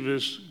to see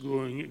this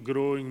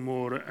growing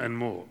more and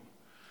more.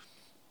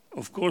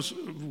 Of course,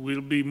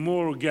 will be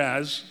more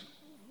gas,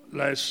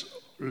 less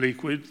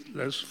liquid,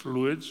 less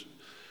fluids,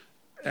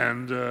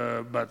 and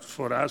but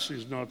for us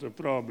it's not a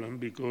problem,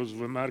 because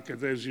the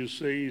market, as you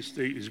say,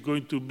 is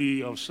going to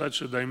be of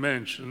such a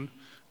dimension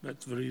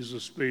that there is a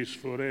space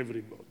for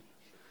everybody.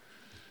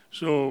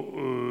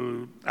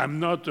 So I'm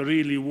not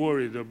really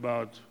worried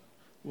about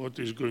what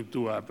is going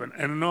to happen.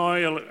 And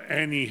oil,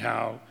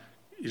 anyhow,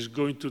 is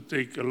going to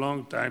take a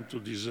long time to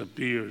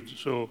disappear.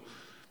 So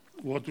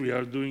what we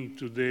are doing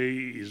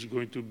today is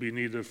going to be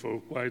needed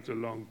for quite a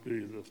long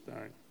period of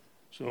time.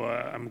 So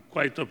I'm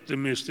quite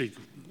optimistic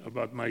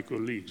about my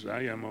colleagues.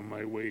 I am on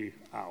my way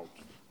out.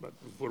 But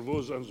for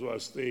those ones who are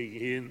staying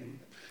in,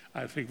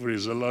 I think there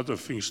is a lot of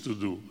things to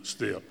do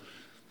still.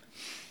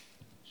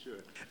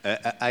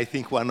 I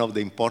think one of the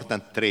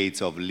important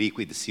traits of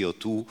liquid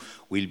CO2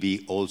 will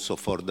be also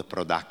for the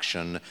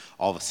production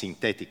of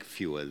synthetic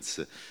fuels,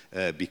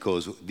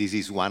 because this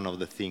is one of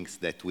the things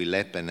that will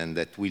happen and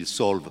that will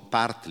solve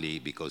partly,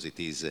 because it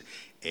is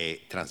a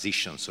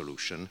transition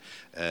solution,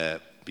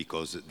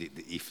 because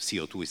if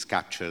CO2 is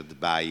captured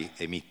by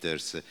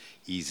emitters,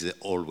 is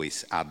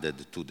always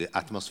added to the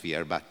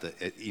atmosphere, but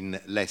in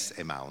less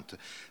amount.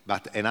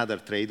 But another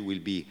trade will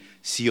be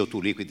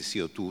CO2, liquid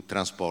CO2,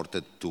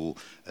 transported to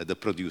the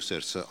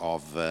producers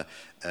of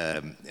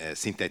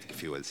synthetic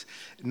fuels.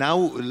 Now,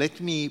 let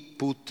me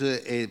put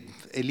a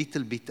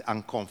little bit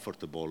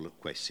uncomfortable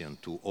question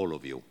to all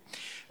of you.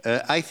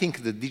 I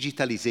think the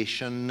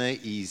digitalization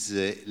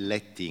is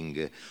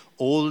letting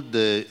all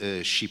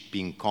the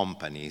shipping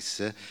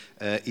companies,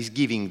 is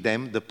giving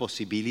them the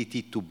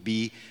possibility to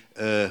be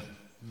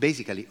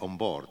basically on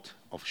board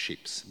of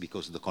ships,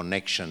 because the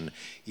connection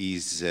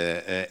is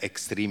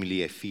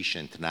extremely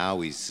efficient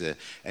now,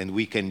 and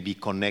we can be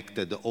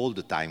connected all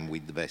the time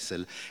with the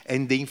vessel.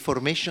 And the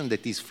information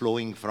that is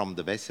flowing from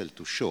the vessel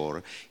to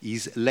shore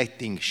is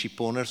letting ship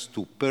owners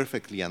to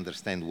perfectly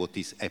understand what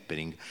is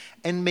happening,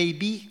 and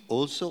maybe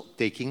also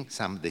taking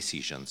some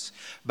decisions.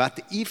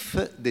 But if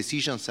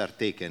decisions are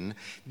taken,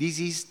 this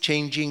is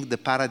changing the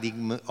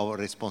paradigm of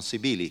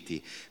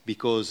responsibility,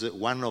 because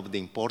one of the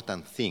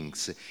important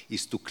things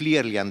is to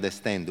clearly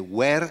understand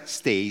where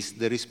stays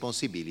the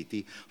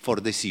responsibility for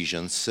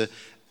decisions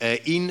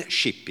in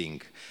shipping.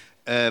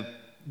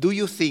 Do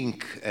you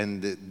think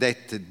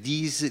that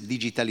this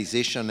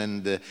digitalization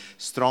and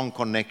strong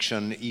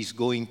connection is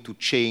going to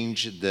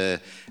change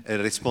the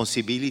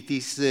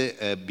responsibilities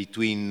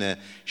between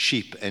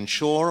ship and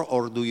shore,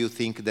 or do you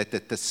think that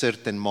at a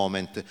certain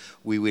moment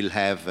we will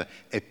have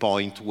a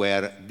point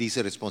where this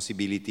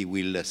responsibility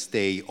will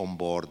stay on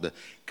board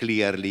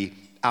clearly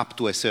up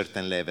to a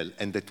certain level,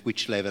 and at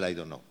which level, I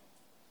don't know?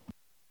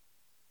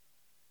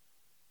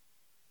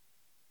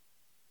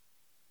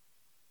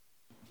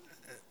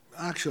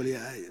 Actually,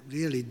 I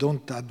really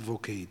don't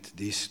advocate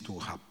this to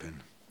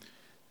happen.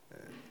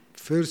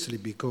 Firstly,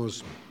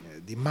 because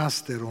the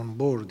master on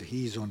board,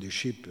 he is on the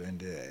ship,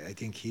 and I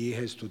think he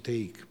has to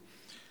take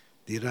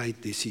the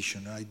right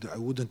decision. I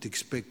wouldn't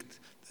expect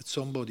that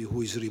somebody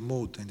who is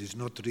remote and is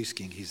not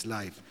risking his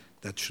life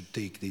that should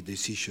take the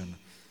decision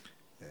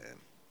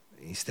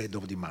instead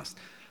of the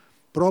master.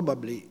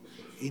 Probably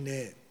in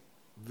a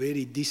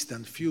very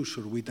distant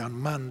future with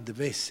unmanned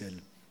vessel,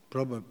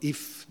 probably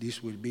if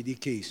this will be the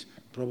case,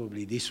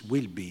 probably this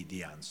will be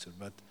the answer.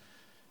 But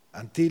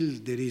until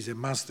there is a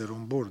master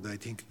on board, I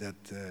think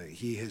that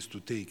he has to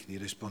take the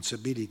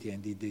responsibility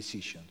and the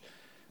decision.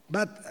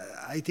 But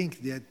I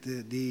think that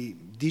the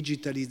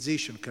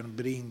digitalization can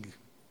bring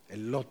a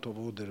lot of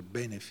other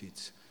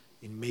benefits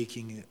in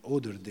making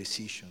other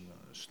decisions,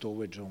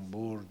 stowage on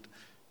board,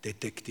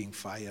 detecting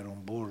fire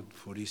on board,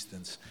 for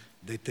instance,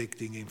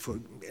 detecting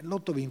a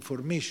lot of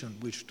information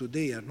which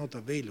today are not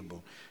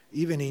available,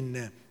 even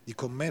in the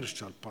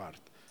commercial part.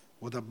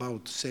 What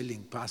about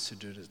selling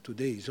passengers?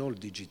 Today is all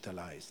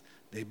digitalized.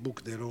 They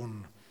book their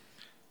own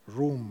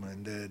room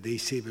and they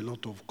save a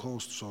lot of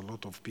costs, so a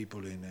lot of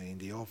people in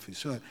the office.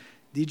 So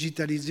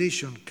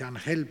digitalization can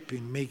help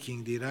in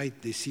making the right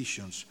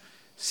decisions,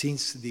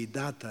 since the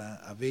data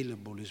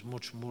available is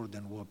much more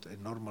than what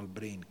a normal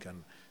brain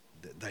can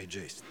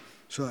digest.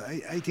 So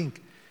I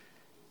think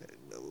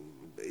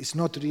it's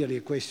not really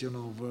a question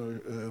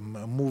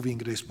of moving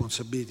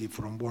responsibility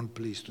from one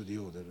place to the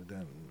other.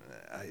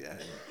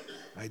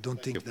 I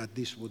don't think that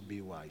this would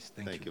be wise.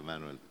 Thank you,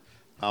 Emanuele.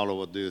 Paolo,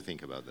 what do you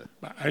think about that?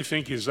 I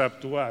think it's up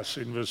to us,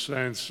 in the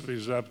sense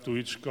it's up to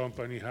each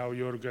company how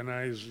you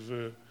organize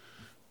the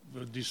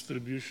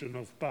distribution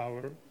of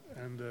power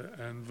and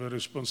the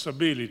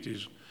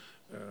responsibilities.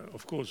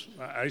 Of course,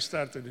 I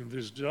started in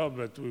this job,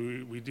 but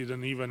we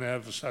didn't even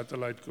have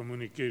satellite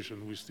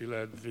communication. We still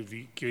had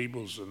the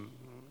cables, and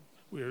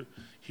we're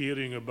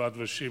hearing about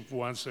the ship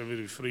once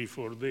every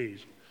 3-4 days.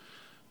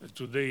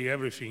 Today,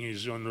 everything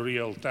is on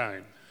real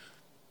time.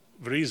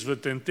 There is the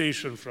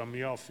temptation from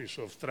the office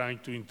of trying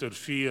to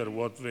interfere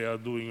what they are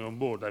doing on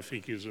board. I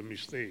think is a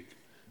mistake.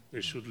 They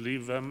should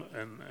leave them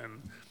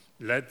and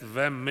let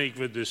them make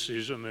the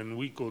decision, and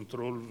we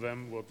control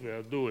them what they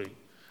are doing.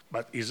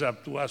 But it's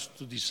up to us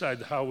to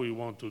decide how we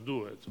want to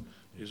do it.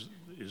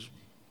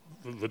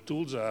 The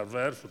tools are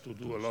there to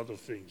do a lot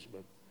of things,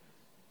 but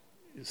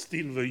it's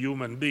still the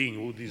human being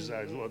who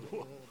decides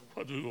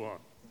what we want.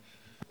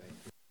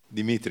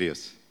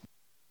 Dimitrios.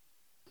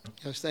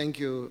 Yes, thank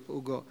you,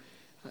 Ugo.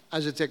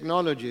 As a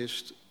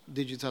technologist,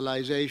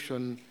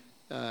 digitalization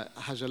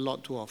has a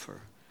lot to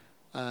offer.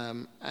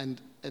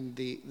 And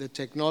the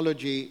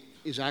technology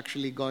is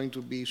actually going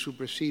to be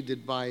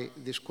superseded by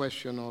this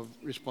question of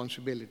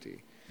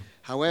responsibility.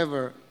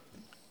 However,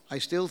 I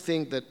still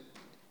think that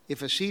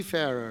if a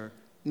seafarer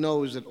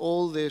knows that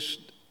all this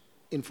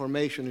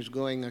information is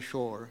going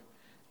ashore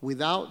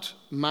without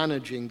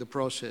managing the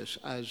process,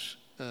 as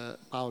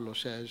Paolo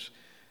says,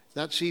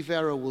 that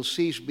seafarer will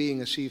cease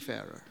being a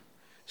seafarer,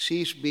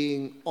 cease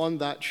being on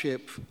that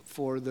ship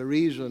for the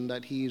reason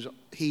that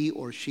he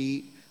or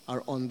she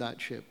are on that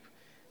ship.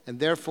 And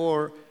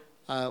therefore,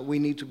 we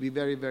need to be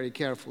very, very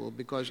careful,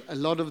 because a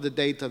lot of the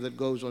data that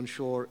goes on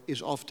shore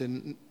is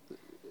often,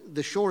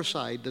 the shore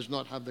side does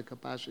not have the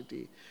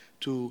capacity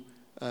to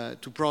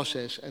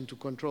process and to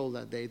control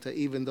that data,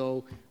 even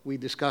though we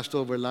discussed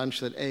over lunch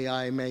that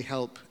AI may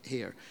help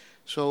here.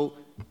 So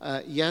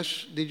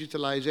yes,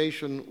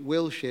 digitalization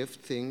will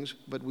shift things,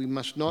 but we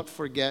must not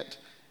forget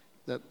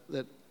that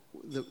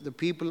the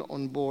people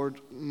on board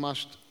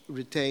must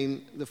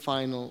retain the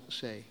final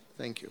say.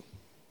 Thank you.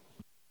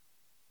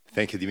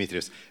 Thank you,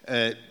 Dimitrios.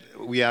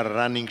 We are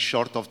running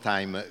short of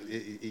time.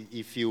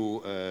 If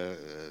you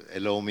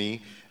allow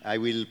me, I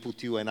will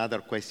put you another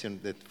question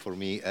that for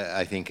me,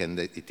 I think, and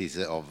it is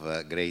of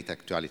great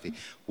actuality.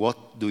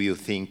 What do you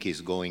think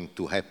is going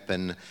to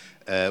happen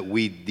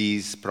with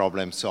these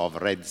problems of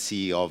Red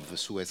Sea, of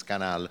Suez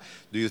Canal?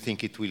 Do you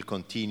think it will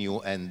continue,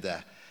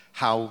 and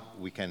how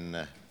we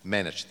can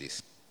manage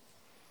this?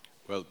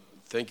 Well,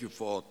 thank you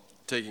for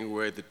taking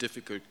away the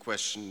difficult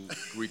question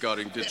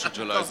regarding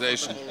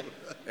digitalization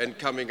and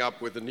coming up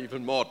with an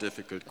even more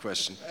difficult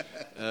question.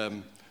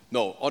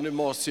 No, on a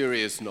more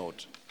serious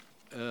note,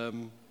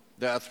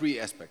 there are three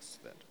aspects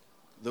to that.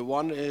 The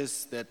one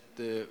is that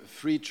the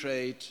free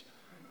trade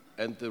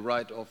and the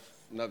right of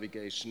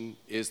navigation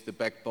is the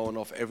backbone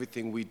of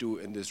everything we do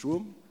in this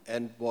room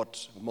and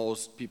what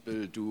most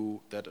people do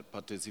that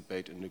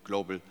participate in the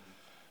global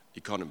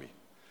economy.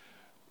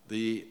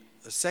 The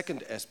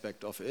second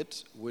aspect of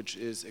it, which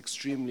is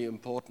extremely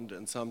important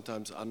and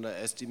sometimes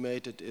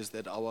underestimated, is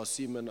that our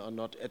seamen are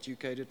not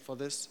educated for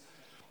this.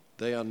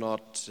 They are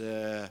not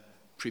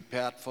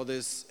prepared for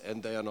this,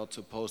 and they are not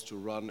supposed to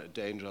run a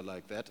danger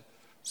like that.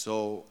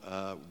 So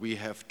we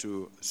have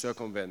to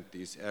circumvent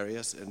these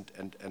areas,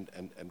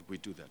 and we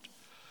do that.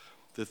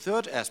 The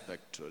third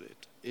aspect to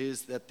it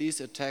is that these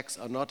attacks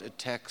are not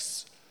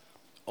attacks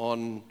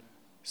on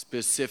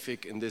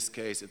specific, in this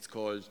case it's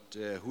called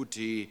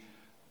Houthi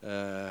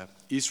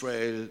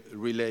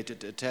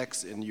Israel-related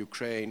attacks in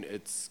Ukraine,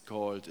 it's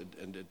called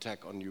an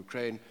attack on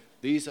Ukraine.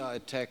 These are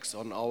attacks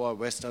on our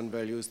Western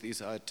values.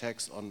 These are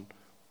attacks on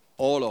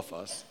all of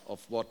us,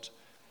 of what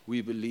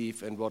we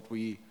believe and what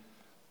we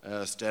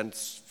stand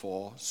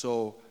for.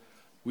 So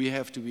we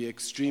have to be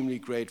extremely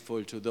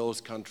grateful to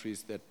those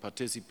countries that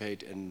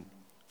participate in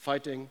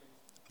fighting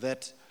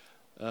that,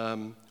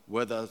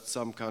 whether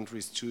some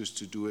countries choose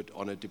to do it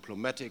on a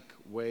diplomatic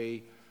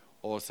way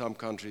or some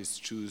countries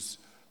choose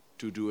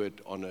to do it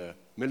on a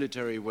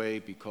military way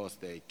because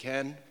they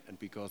can and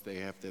because they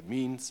have the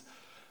means,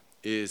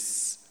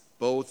 is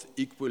both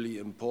equally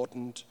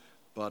important,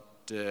 but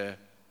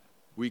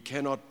we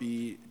cannot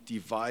be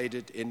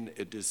divided in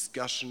a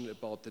discussion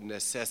about the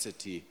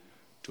necessity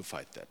to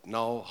fight that.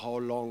 Now, how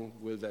long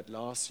will that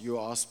last? You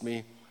asked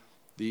me.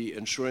 The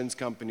insurance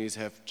companies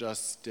have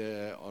just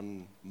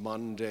on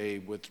Monday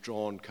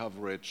withdrawn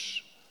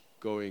coverage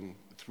going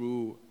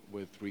through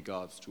with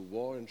regards to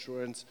war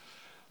insurance.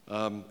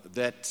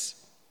 That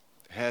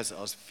has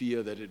us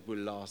fear that it will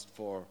last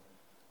for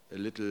a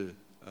little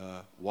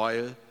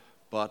while,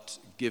 but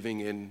giving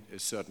in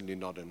is certainly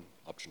not an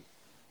option.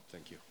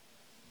 Thank you.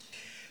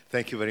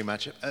 Thank you very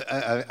much.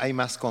 I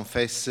must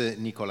confess,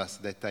 Nikolaus,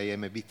 that I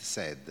am a bit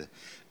sad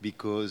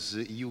because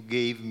you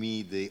gave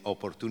me the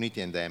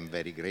opportunity, and I am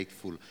very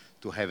grateful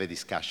to have a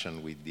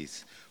discussion with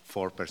these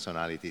four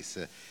personalities.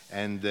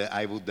 And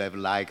I would have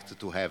liked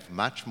to have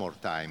much more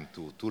time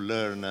to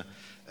learn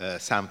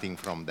something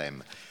from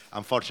them.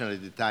 Unfortunately,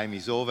 the time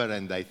is over,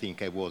 and I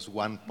think I was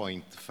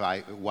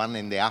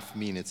 1.5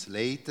 minutes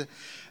late.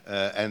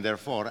 And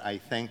therefore, I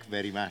thank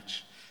very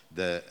much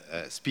the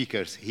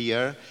speakers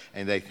here,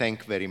 and I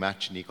thank very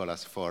much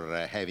Nikolaus for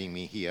having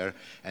me here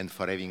and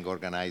for having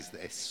organized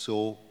a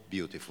so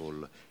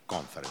beautiful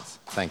conference.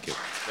 Thank you.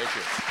 Thank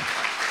you.